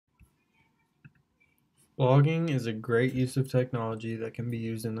Blogging is a great use of technology that can be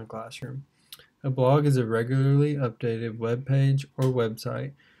used in the classroom. A blog is a regularly updated web page or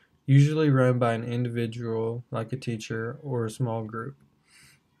website, usually run by an individual like a teacher or a small group.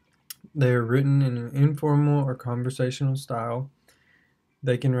 They are written in an informal or conversational style.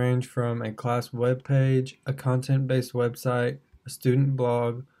 They can range from a class web page, a content-based website, a student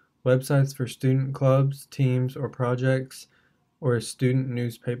blog, websites for student clubs, teams, or projects, or a student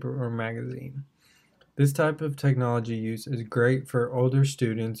newspaper or magazine. This type of technology use is great for older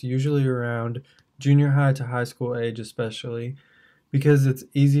students, usually around junior high to high school age especially, because it's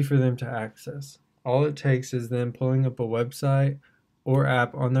easy for them to access. All it takes is them pulling up a website or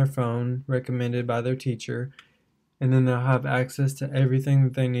app on their phone recommended by their teacher, and then they'll have access to everything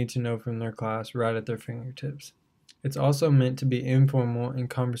that they need to know from their class right at their fingertips. It's also meant to be informal and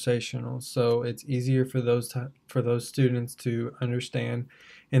conversational, so it's easier for those students to understand,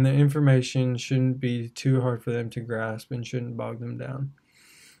 and the information shouldn't be too hard for them to grasp and shouldn't bog them down.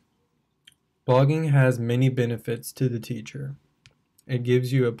 Blogging has many benefits to the teacher. It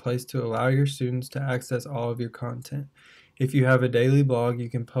gives you a place to allow your students to access all of your content. If you have a daily blog, you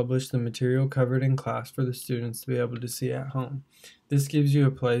can publish the material covered in class for the students to be able to see at home. This gives you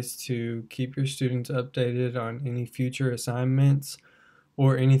a place to keep your students updated on any future assignments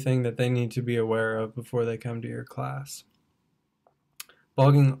or anything that they need to be aware of before they come to your class.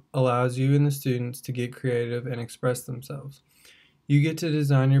 Blogging allows you and the students to get creative and express themselves. You get to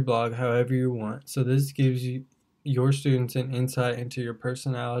design your blog however you want, so this gives your students an insight into your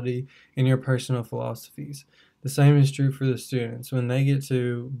personality and your personal philosophies. The same is true for the students. When they get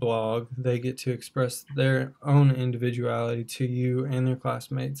to blog, they get to express their own individuality to you and their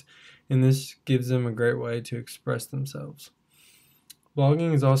classmates, and this gives them a great way to express themselves.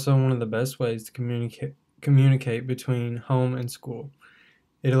 Blogging is also one of the best ways to communicate between home and school.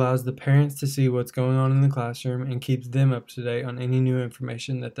 It allows the parents to see what's going on in the classroom and keeps them up to date on any new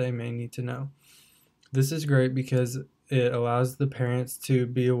information that they may need to know. This is great because it allows the parents to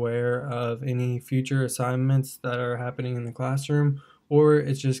be aware of any future assignments that are happening in the classroom, or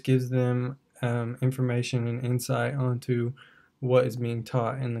it just gives them information and insight onto what is being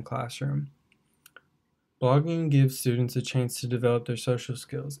taught in the classroom. Blogging gives students a chance to develop their social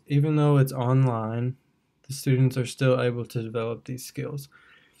skills. Even though it's online, the students are still able to develop these skills.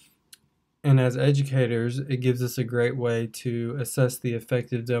 And as educators, it gives us a great way to assess the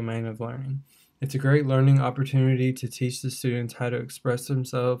effective domain of learning. It's a great learning opportunity to teach the students how to express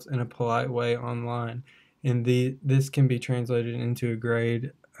themselves in a polite way online, and this can be translated into a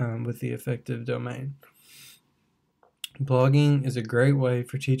grade with the effective domain. Blogging is a great way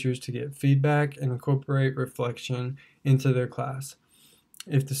for teachers to get feedback and incorporate reflection into their class.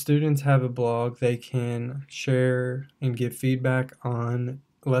 If the students have a blog, they can share and give feedback on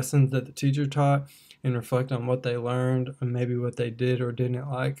lessons that the teacher taught and reflect on what they learned and maybe what they did or didn't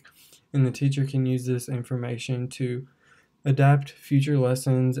like. And the teacher can use this information to adapt future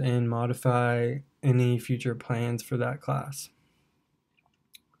lessons and modify any future plans for that class.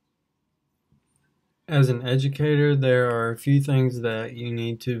 As an educator, there are a few things that you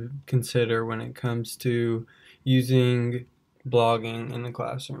need to consider when it comes to using blogging in the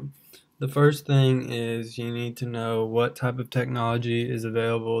classroom. The first thing is you need to know what type of technology is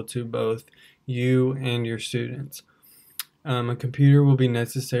available to both you and your students. A computer will be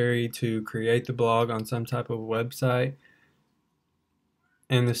necessary to create the blog on some type of website,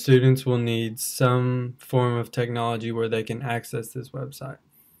 and the students will need some form of technology where they can access this website.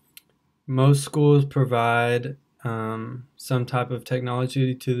 Most schools provide some type of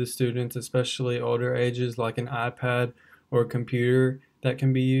technology to the students, especially older ages, like an iPad or a computer that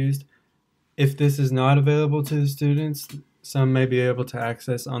can be used. If this is not available to the students, some may be able to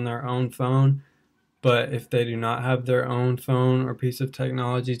access on their own phone. But if they do not have their own phone or piece of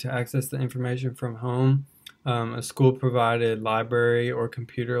technology to access the information from home, a school-provided library or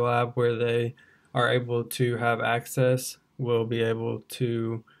computer lab where they are able to have access will be able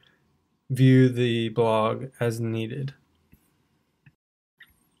to view the blog as needed.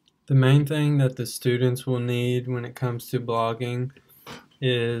 The main thing that the students will need when it comes to blogging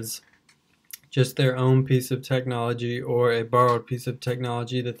is just their own piece of technology or a borrowed piece of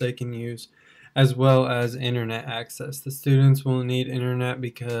technology that they can use, as well as internet access. The students will need internet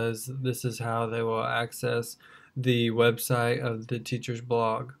because this is how they will access the website of the teacher's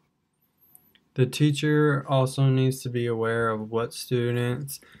blog. The teacher also needs to be aware of what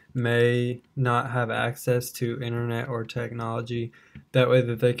students may not have access to internet or technology. That way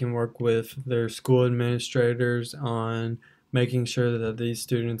that they can work with their school administrators on making sure that these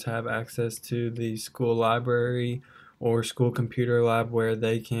students have access to the school library or school computer lab where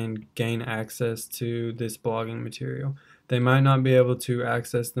they can gain access to this blogging material. They might not be able to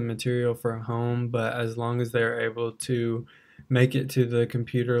access the material from home, but as long as they're able to make it to the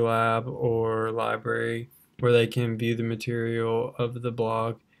computer lab or library where they can view the material of the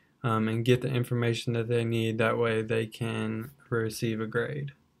blog and get the information that they need, that way they can receive a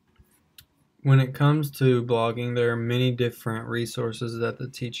grade. When it comes to blogging, there are many different resources that the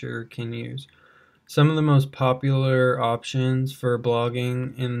teacher can use. Some of the most popular options for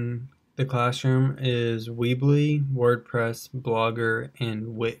blogging in the classroom is Weebly, WordPress, Blogger,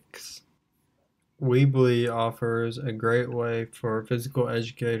 and Wix. Weebly offers a great way for physical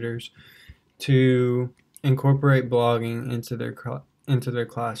educators to incorporate blogging into their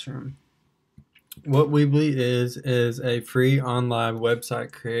classroom. What Weebly is a free online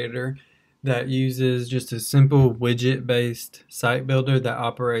website creator that uses just a simple widget-based site builder that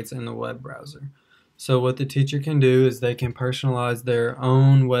operates in the web browser. So what the teacher can do is they can personalize their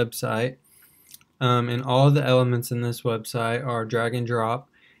own website, and all of the elements in this website are drag and drop,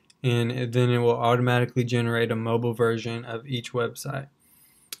 and then it will automatically generate a mobile version of each website.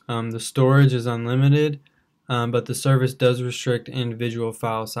 The storage is unlimited, but the service does restrict individual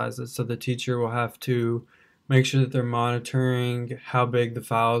file sizes, so the teacher will have to make sure that they're monitoring how big the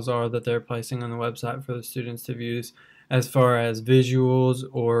files are that they're placing on the website for the students to view, as far as visuals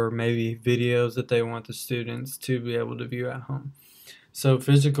or maybe videos that they want the students to be able to view at home. So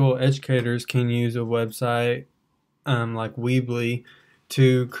physical educators can use a website like Weebly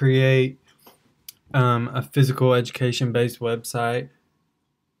to create a physical education based website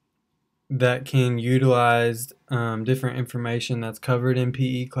that can utilize different information that's covered in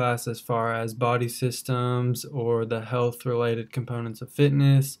PE class, as far as body systems or the health related components of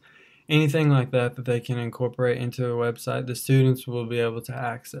fitness, anything like that that they can incorporate into a website the students will be able to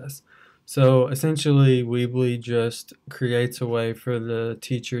access. So essentially Weebly just creates a way for the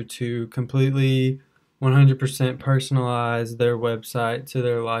teacher to completely 100% personalize their website to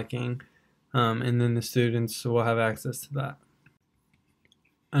their liking, and then the students will have access to that.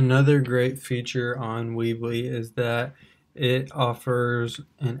 Another great feature on Weebly is that it offers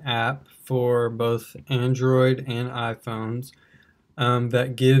an app for both Android and iPhones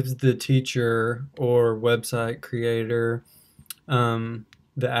that gives the teacher or website creator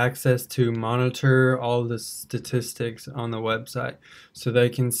the access to monitor all the statistics on the website, so they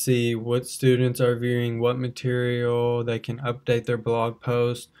can see what students are viewing what material. They can update their blog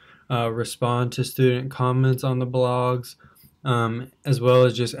post, respond to student comments on the blogs, as well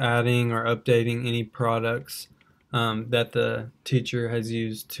as just adding or updating any products that the teacher has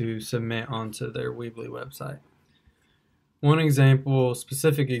used to submit onto their Weebly website. One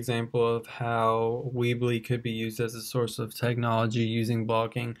specific example of how Weebly could be used as a source of technology using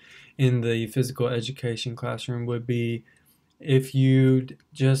blogging in the physical education classroom would be if you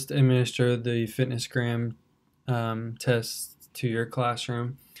just administer the FitnessGram tests to your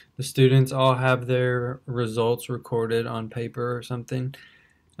classroom. The students all have their results recorded on paper or something.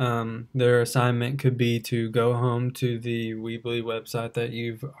 Their assignment could be to go home to the Weebly website that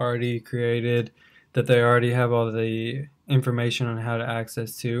you've already created, that they already have all the information on how to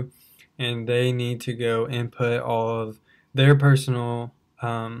access to, and they need to go input all of their personal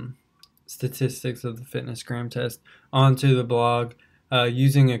statistics of the FitnessGram test onto the blog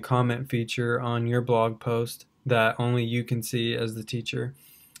using a comment feature on your blog post that only you can see as the teacher.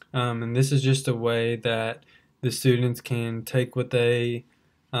 And this is just a way that the students can take what they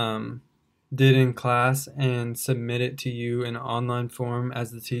did in class and submit it to you in an online form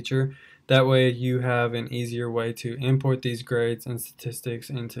as the teacher. That way you have an easier way to import these grades and statistics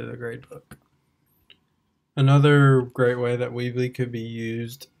into the gradebook. Another great way that Weebly could be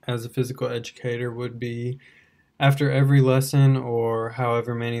used as a physical educator would be after every lesson, or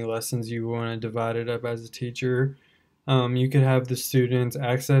however many lessons you want to divide it up as a teacher. You could have the students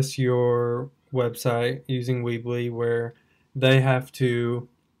access your website using Weebly, where they have to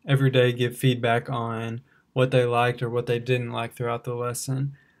every day give feedback on what they liked or what they didn't like throughout the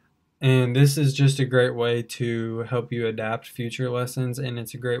lesson. And this is just a great way to help you adapt future lessons, and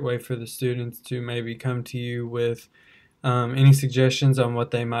it's a great way for the students to maybe come to you with any suggestions on what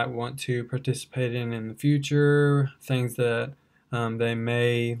they might want to participate in the future, things that they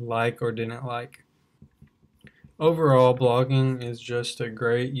may like or didn't like. Overall, blogging is just a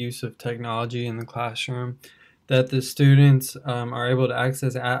great use of technology in the classroom that the students are able to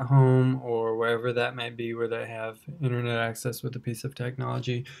access at home or wherever that may be, where they have internet access with a piece of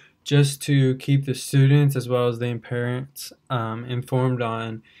technology, just to keep the students as well as the parents informed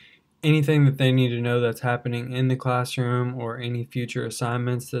on anything that they need to know that's happening in the classroom, or any future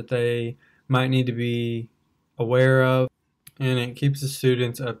assignments that they might need to be aware of, and it keeps the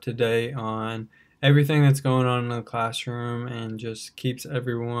students up to date on everything that's going on in the classroom and just keeps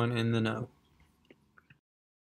everyone in the know.